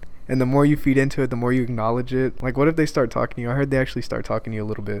you? And the more you feed into it, the more you acknowledge it. Like, what if they start talking to you? I heard they actually start talking to you a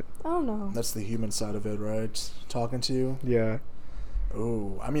little bit. I don't know. That's the human side of it, right? Talking to you. Yeah.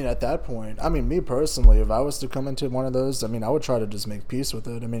 Oh, I mean, at that point, I mean, me personally, if I was to come into one of those, I mean, I would try to just make peace with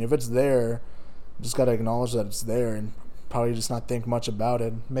it. I mean, if it's there, just got to acknowledge that it's there and probably just not think much about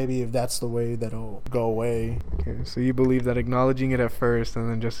it. Maybe if that's the way that'll go away. Okay, so you believe that acknowledging it at first and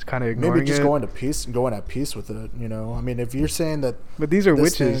then just kind of ignoring it? Maybe just going at peace with it, you know? I mean, if you're saying that... But these are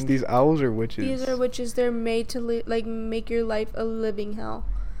witches. These owls are witches. These are witches. They're made to like make your life a living hell.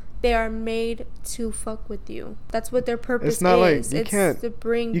 They are made to fuck with you. That's what their purpose is. It's not like to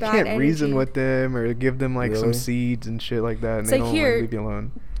bring bad energy. Reason with them or give them like some seeds and shit like that and it's they like, don't here, like, leave you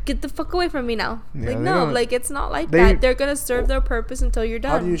alone. Get the fuck away from me now. Yeah, like, no, like, it's not like that. They're gonna serve their purpose until you're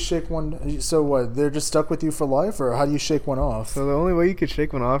done. How do you shake one? So what, they're just stuck with you for life, or how do you shake one off? So the only way you could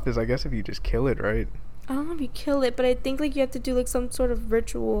shake one off is, I guess, if you just kill it, right? I don't know if you kill it, but I think like you have to do like some sort of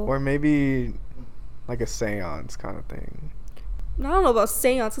ritual. Or maybe like a seance kind of thing. I don't know about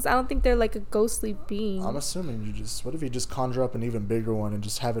seance because I don't think they're like a ghostly being. I'm assuming what if you just conjure up an even bigger one and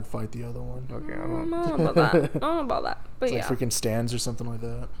just have it fight the other one? Okay, I don't know about that. I don't know about that. But it's yeah. like freaking stands or something like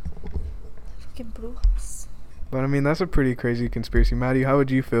that. Freaking brujas. But I mean, that's a pretty crazy conspiracy. Maddie, how would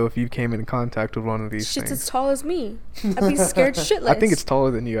you feel if you came in contact with one of these Shit's things? as tall as me. I'd be scared shitless. I think it's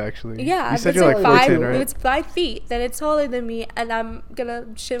taller than you, actually. Yeah, you said it's you're like 14, right? If it's 5 feet, then it's taller than me, and I'm gonna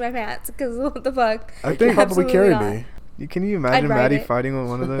shit my pants because what the fuck? I think probably carry me. Can you imagine Maddie it. fighting on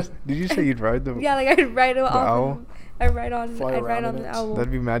one of those? Did you say you'd ride the? Yeah, like I'd ride the owl. I'd ride on the owl.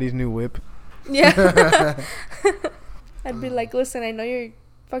 That'd be Maddie's new whip. Yeah. I'd be like, listen, I know you're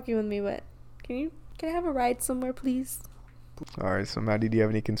fucking with me, but can I have a ride somewhere, please? All right, so Maddie, do you have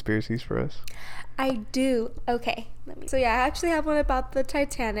any conspiracies for us? I do. Okay, So yeah, I actually have one about the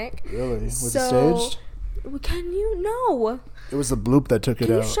Titanic. Really? Was it staged? Can you know? It was the bloop that took it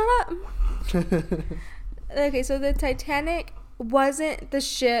out. Can you shut up? Okay, so the Titanic wasn't the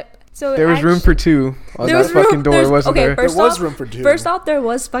ship So There was room for two on there that was room- fucking door, there's- wasn't okay, there? There First was off- room for two. First off, there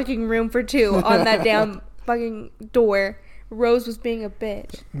was fucking room for two on that damn fucking door. Rose was being a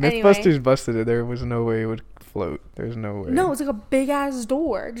bitch. Anyway. Mythbusters busted it. There was no way it would float. There's no way. No, it's like a big ass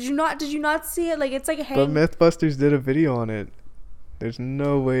door. Did you not see it? Like it's like But hanging. Mythbusters did a video on it. There's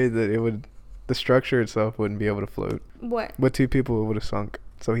no way that it would. The structure itself wouldn't be able to float. What? With two people, it would have sunk.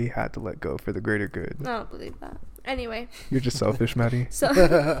 So he had to let go for the greater good. I don't believe that. Anyway, You're just selfish, Maddie. so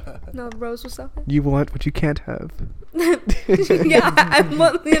no, Rose was something. You want what you can't have. Yeah, I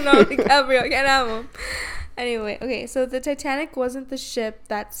want Leonardo DiCaprio. I can't have him. Anyway, okay, so the Titanic wasn't the ship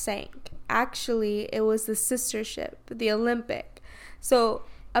that sank. Actually, it was the sister ship, the Olympic. So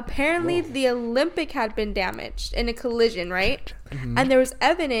apparently, the Olympic had been damaged in a collision, right? Mm-hmm. And there was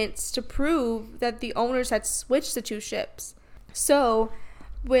evidence to prove that the owners had switched the two ships. So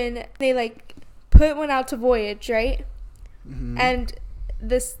when they like put one out to voyage, right? Mhm. And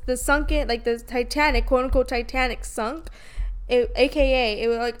the sunken, like the Titanic, quote unquote Titanic sunk, aka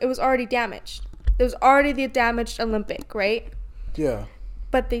it was already damaged. It was already the damaged Olympic, right? Yeah.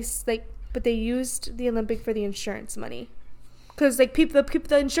 But they used the Olympic for the insurance money, because like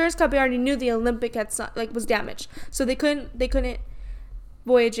the insurance company already knew the Olympic had was damaged, so they couldn't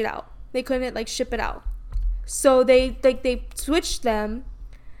voyage it out. They couldn't like ship it out. So they switched them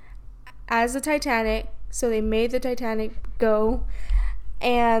as the Titanic. So they made the Titanic go,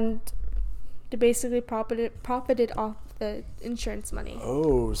 and they basically profited off the insurance money.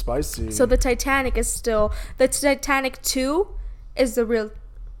 Oh, spicy. So the Titanic is still the Titanic 2 is the real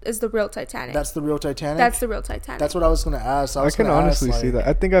Titanic. That's the real Titanic? That's the real Titanic. That's what I was going to ask. I can honestly see that.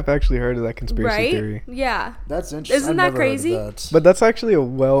 I think I've actually heard of that conspiracy right? theory. Yeah. That's interesting. Isn't I've that never heard of crazy? that. But that's actually a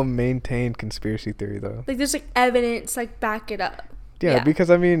well-maintained conspiracy theory, though. Like there's like evidence like back it up. Yeah, because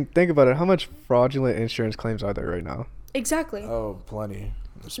I mean, think about it. How much fraudulent insurance claims are there right now? Exactly. Oh, plenty.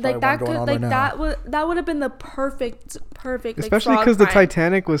 There's Like probably one that going could on like right now. that would have been the perfect Especially because because the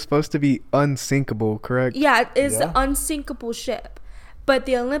Titanic was supposed to be unsinkable, correct? Yeah, it's Yeah. the unsinkable ship, but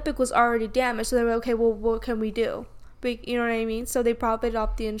the Olympic was already damaged. So they were okay. Well, what can we do? But, you know what I mean? So they profited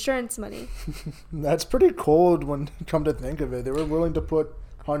off the insurance money. That's pretty cold when you come to think of it. They were willing to put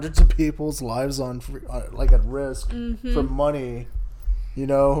hundreds of people's lives on like at risk for money. You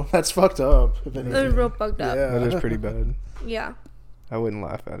know, that's fucked up. If It was anything. real fucked up. Yeah. That is pretty bad. Yeah. I wouldn't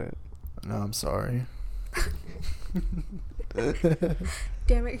laugh at it. No, I'm sorry.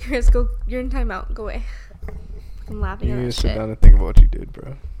 Damn it, Chris. Go. You're in timeout. Go away. I'm laughing You at need that to sit shit. down and think about what you did,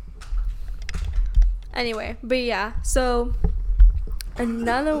 bro. Anyway, but yeah, so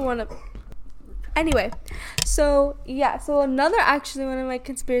another one of anyway, so yeah, so another actually one of my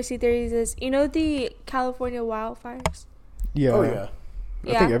conspiracy theories is, you know, the California wildfires? Yeah. Oh, yeah.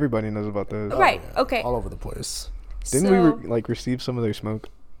 I think everybody knows about those. Right. Oh, yeah. Okay. All over the place. Didn't So, we receive some of their smoke?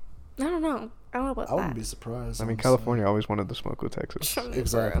 I don't know about I wouldn't that. be surprised. I mean, honestly. California always wanted the smoke with Texas.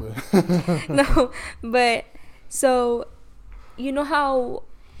 Exactly. No, but so you know how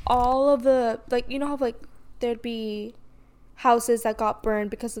all of the you know how there'd be houses that got burned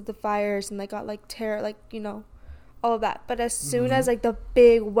because of the fires and they got all of that, but as soon as the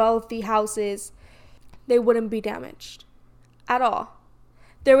big wealthy houses, they wouldn't be damaged at all.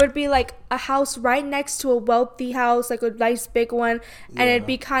 There would be a house right next to a wealthy house, like a nice big one, and it'd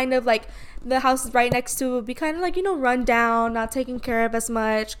be kind of the house right next to it would be kind of run down, not taken care of as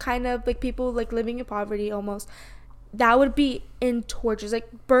much, kind of people living in poverty almost. That would be in torches,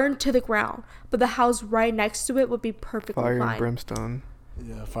 burned to the ground, but the house right next to it would be perfectly Fire fine. and brimstone.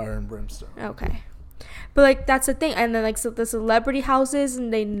 Yeah, fire and brimstone. Okay. But that's the thing, and then so the celebrity houses,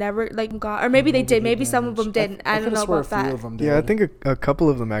 and they never got, or maybe they did, maybe some of them didn't. I don't know about that. Yeah, I think a couple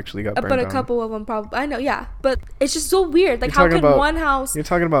of them actually got burned But a down. couple of them probably, I know, yeah. But it's just so weird. You're How talking could about- one house, You're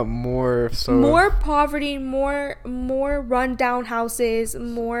talking about more poverty, more run down houses,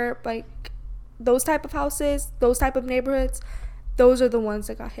 more those type of houses, those type of neighborhoods, those are the ones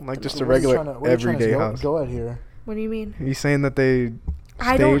that got hit. Like the just most. a regular everyday go, house. Go at here. What do you mean? Are you saying that they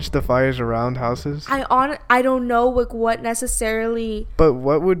I don't- staged the fires around houses? I don't know what necessarily But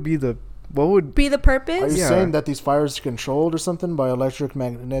what would be the be the purpose. Are you Yeah. saying that these fires are controlled or something by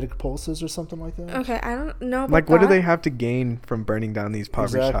electromagnetic pulses or something like that? Okay, I don't know about like what do that. they have to gain from burning down these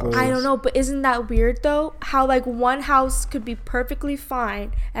impoverished Exactly. houses? I don't know, but isn't that weird though? How one house could be perfectly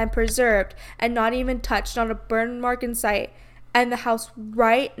fine and preserved and not even touched, on a burn mark in sight, and the house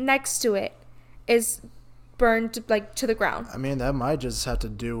right next to it is burned to the ground. I mean, that might just have to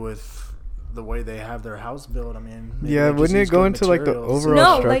do with the way they have their house built. I mean, maybe Yeah, they just wouldn't use it go good into, like, the materials. overall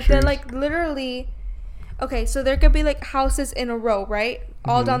No, they're structures? literally. Okay, so there could be houses in a row, right,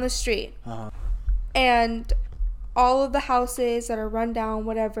 all down the street, Uh-huh. and all of the houses that are run down,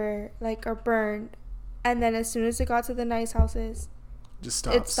 whatever, like, are burned, and then as soon as it got to the nice houses, Just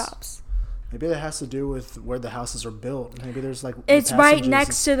stops. it stops. Maybe that has to do with where the houses are built. Maybe there's like It's right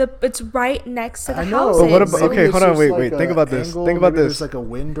next to the. It's right next to the I know. houses. But what about? Maybe Okay, it's hold on. just Wait, like wait. a Think about this. angle, Think about maybe this. There's like a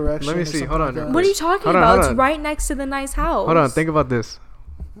wind direction. Let me or see. something Hold like on. that. What are you talking Hold on, about? hold It's on. right next to the nice house. Hold on. Think about this.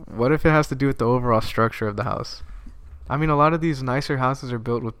 What if it has to do with the overall structure of the house? I mean, a lot of these nicer houses are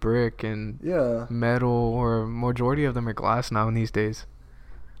built with brick and Yeah. metal, or majority of them are glass now in these days.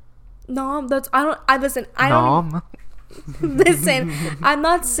 No, that's I don't. I listen. I don't. No. Listen, I'm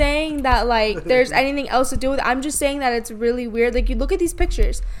not saying that like there's anything else to do with it. I'm just saying that it's really weird. Like, you look at these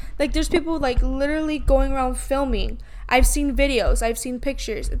pictures, like there's people like literally going around filming. I've seen videos, I've seen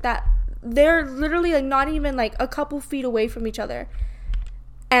pictures that they're literally like not even like a couple feet away from each other,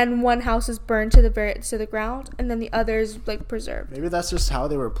 and one house is burned to the ground, and then the other is like preserved. Maybe that's just how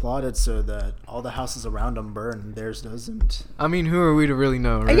they were plotted, so that all the houses around them burn and theirs doesn't. I mean, who are we to really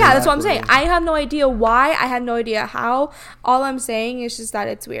know, right? Yeah, that's what I'm saying. Exactly. I have no idea why. I have no idea how. All I'm saying is just that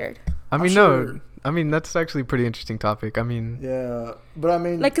it's weird. I mean, sure. no. I mean, that's actually a pretty interesting topic. I mean, Yeah, but I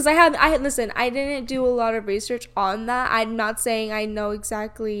mean, Like, cause I had listen. I didn't do a lot of research on that. I'm not saying I know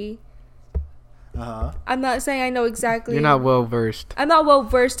exactly. I'm not saying I know exactly. you're not well versed. I'm not well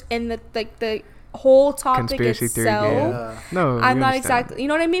versed in the whole topic Conspiracy theory itself. game. yeah. No, I'm we not understand. exactly. You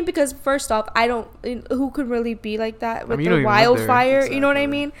know what I mean? Because first off, I don't. Who could really be like that with mean, you don't the even live there. wildfire? You know what I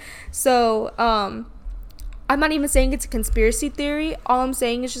Exactly. mean? So, I'm not even saying it's a conspiracy theory. All I'm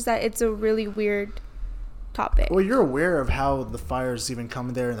saying is just that it's a really weird topic. Well, you're aware of how the fires even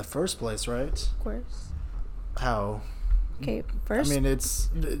come there in the first place, right? Of course. How? Okay, first. I mean,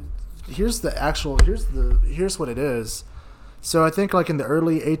 here's what it is. So I think like in the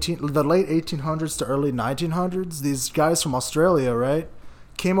late 1800s to early 1900s, these guys from Australia, right,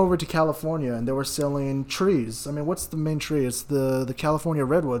 came over to California and they were selling trees. I mean, what's the main tree? It's the California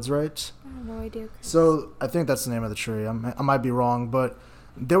redwoods, right? I have no idea. So I think that's the name of the tree. I might be wrong, but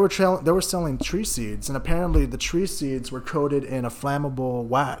they were selling tree seeds, and apparently the tree seeds were coated in a flammable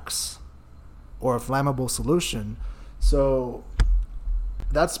wax or a flammable solution. So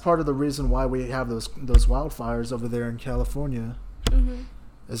that's part of the reason why we have those wildfires over there in California. Mm-hmm.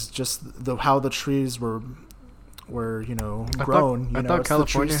 It's just how the trees were grown. I thought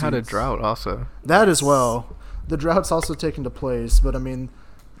California had a drought also. That as well. The drought's also taken to place, but I mean,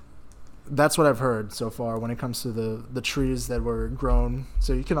 that's what I've heard so far when it comes to the trees that were grown.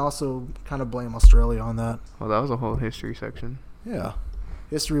 So you can also kind of blame Australia on that. Well, that was a whole history section. Yeah.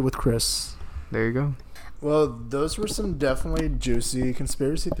 History with Chris. There you go. Well, those were some definitely juicy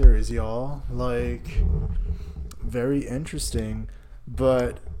conspiracy theories, y'all. Like, very interesting.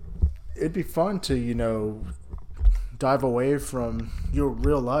 But it'd be fun to, dive away from your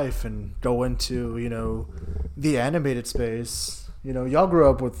real life and go into, the animated space. Y'all grew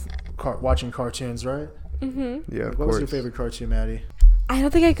up with watching cartoons, right? Mm-hmm. Yeah, of What course. was your favorite cartoon, Maddie? I don't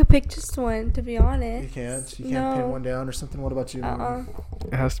think I could pick just one, to be honest. You can't No. pin one down or something? What about you?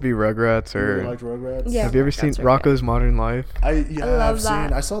 It has to be Rugrats You really or. liked Rugrats? Yeah. Have you ever seen Rugrats are Rocco's Modern Life? I love I've that.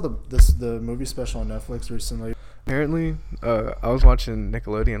 seen. I saw the movie special on Netflix recently. Apparently, I was watching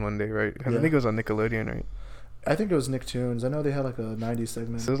Nickelodeon one day, right? I Yeah. think it was on Nickelodeon, right? I think it was Nicktoons. I know they had like a 90s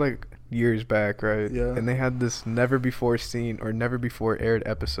segment. So it was like years back, right? Yeah. And they had this never before seen or never before aired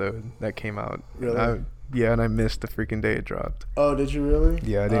episode that came out. Really? And I missed the freaking day it dropped. Oh, did you really?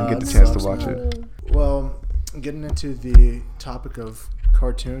 Yeah, I didn't get the that chance to sucks. watch it. Well, getting into the topic of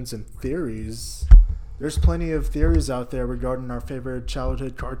cartoons and theories, there's plenty of theories out there regarding our favorite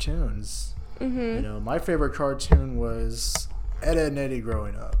childhood cartoons. Mm-hmm. My favorite cartoon was Ed, Edd and Eddie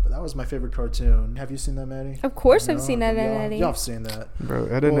growing up. That was my favorite cartoon. Have you seen that, Maddie? Of course, No, I've seen Ed, Edd and y'all- Eddie. Y'all have seen that. Bro,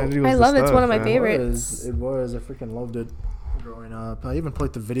 Ed and Well, Eddie was I the love it. It's stuff, one of my man. favorites. It was. I freaking loved it growing up. I even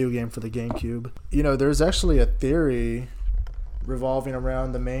played the video game for the GameCube. There's actually a theory revolving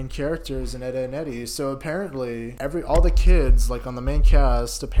around the main characters in Ed, Edd and Eddie. So apparently, all the kids like on the main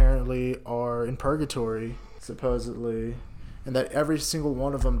cast apparently are in purgatory, supposedly, and that every single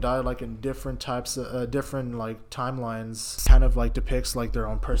one of them died like in different types of different like timelines. Kind of like depicts like their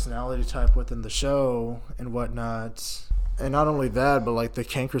own personality type within the show and whatnot. And not only that, but like the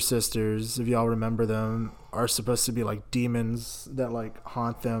Canker sisters, if y'all remember them, are supposed to be like demons that like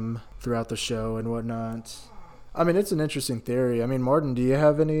haunt them throughout the show and whatnot. I mean, it's an interesting theory. I mean, Martin, do you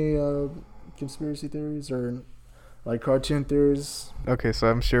have any conspiracy theories or like cartoon theories? Okay, so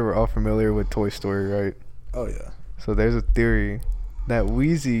I'm sure we're all familiar with Toy Story, right? Oh yeah. So there's a theory that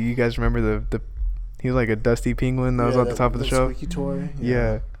Wheezy, you guys remember the he was like a dusty penguin that was at the top of the show? Squeaky toy.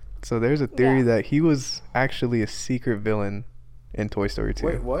 Yeah. So there's a theory Yeah. that he was actually a secret villain in Toy Story 2.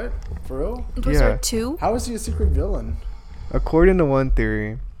 Wait, what? For real? Toy Story 2? How is he a secret villain? According to one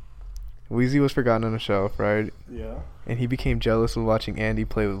theory, Wheezy was forgotten on a shelf, right? Yeah. And he became jealous of watching Andy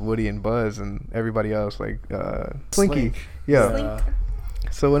play with Woody and Buzz and everybody else, like Slinky. Slink. Yeah. Slink.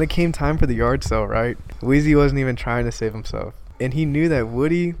 So when it came time for the yard sale, right, Wheezy wasn't even trying to save himself. And he knew that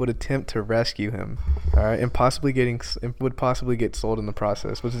Woody would attempt to rescue him, all right, and would possibly get sold in the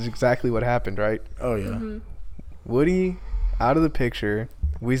process, which is exactly what happened, right? Oh, yeah. Mm-hmm. Woody out of the picture,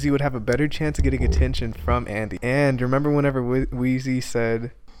 Wheezy would have a better chance of getting attention from Andy. And remember whenever Wheezy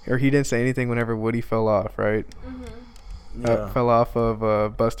said, or he didn't say anything whenever Woody fell off, right? Mm-hmm. Yeah. Fell off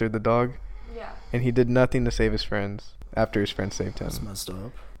of Buster the dog. Yeah. And he did nothing to save his friends after his friends saved him. That's messed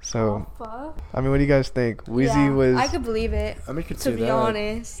up. So, Oh, fuck. I mean, what do you guys think? Wheezy was... I could believe it. I mean, you could To say be that.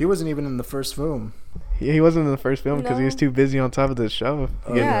 honest. He wasn't even in the first film. He wasn't in the first film because he was No. too busy on top of the show.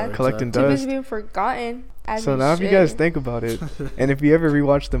 Oh, Yeah. Collecting Too dust. busy being forgotten. As So he now if you should. guys think about it, and if you ever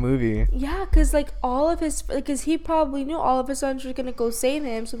rewatch the movie, Yeah, because, like, all of his... Because he probably knew all of his sons were going to go save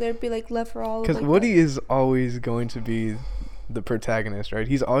him, so they'd be, like, left for all of, because like, Woody is always going to be the protagonist, right?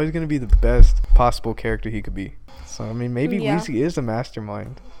 He's always going to be the best possible character he could be. So, I mean, maybe Yeah. Wheezy is a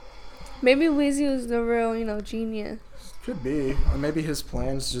mastermind. Maybe Wheezy was the real, genius. Could be. Or maybe his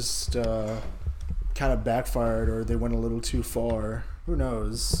plans just kind of backfired, or they went a little too far. Who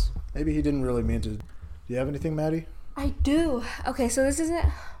knows? Maybe he didn't really mean to. Do you have anything, Maddie? I do. Okay, so this isn't...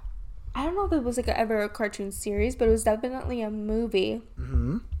 I don't know if it was, like, ever a cartoon series, but it was definitely a movie.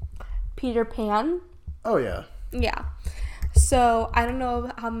 Mm-hmm. Peter Pan. Oh, yeah. Yeah. So, I don't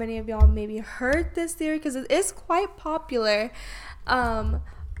know how many of y'all maybe heard this theory, because it is quite popular.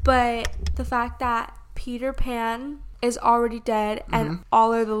 But the fact that Peter Pan is already dead and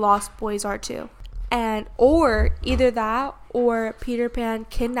all of the Lost Boys are too. And, or either that, or Peter Pan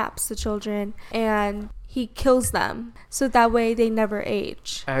kidnaps the children and he kills them. So that way they never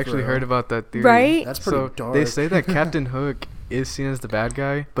age. I actually For heard real? about that theory. Right? That's pretty So dark. they say that Captain Hook is seen as the bad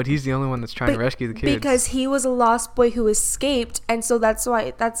guy, but he's the only one that's trying to rescue the kids. Because he was a lost boy who escaped, and so that's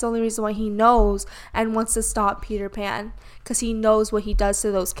the only reason why he knows and wants to stop Peter Pan, because he knows what he does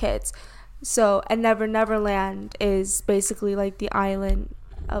to those kids. So, and Neverland is basically like the island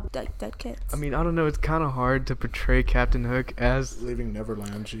of dead kids. I mean, I don't know. It's kind of hard to portray Captain Hook as Leaving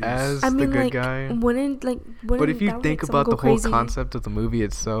Neverland, jeez. as I the mean, good like, guy. wouldn't But if you that would think make someone about the go whole crazy? concept of the movie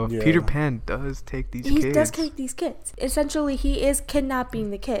itself, Yeah. Peter Pan does take these He kids. does take these kids. Essentially, he is kidnapping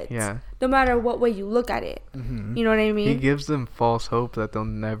the kids. Yeah. No matter what way you look at it. Mm-hmm. You know what I mean? He gives them false hope that they'll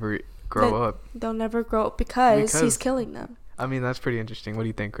never grow up. They'll never grow up because he's Because- killing them. I mean, that's pretty interesting. What do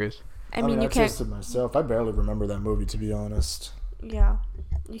you think, Chris? I mean, you I can't. tested myself. I barely remember that movie, to be honest. Yeah,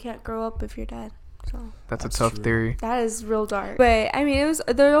 you can't grow up if you're dead. So That's That's a tough true. theory. that is real dark. But I mean,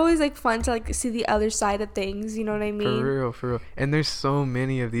 they're always like fun to like see the other side of things. You know what I mean? For real. And there's so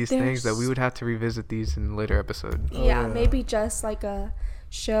many of these things that we would have to revisit these in a later episode. Oh, Yeah, yeah. maybe just like a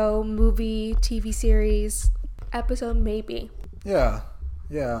show, movie, TV series episode, maybe. Yeah.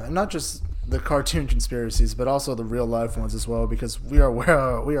 Yeah. And not just the cartoon conspiracies, but also the real life ones as well, because we are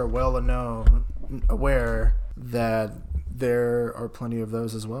well aware that there are plenty of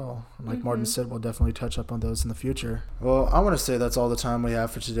those as well. Like Martin said, we'll definitely touch up on those in the future. Well, I want to say that's all the time we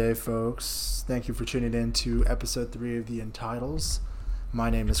have for today, folks. Thank you for tuning in to episode 3 of the Entitles. My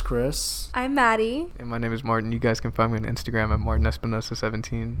name is Chris. I'm Maddie. And my name is Martin. You guys can find me on Instagram at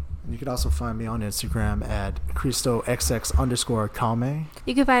MartinEspinosa17. And you can also find me on Instagram at CristoXX_Kame.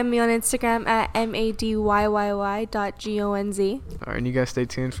 You can find me on Instagram at madyy.gonz. Alright, and you guys stay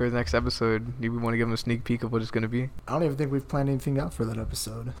tuned for the next episode. We want to give them a sneak peek of what it's going to be. I don't even think we've planned anything out for that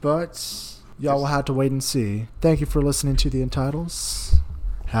episode. But y'all will have to wait and see. Thank you for listening to the Entitles.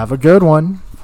 Have a good one.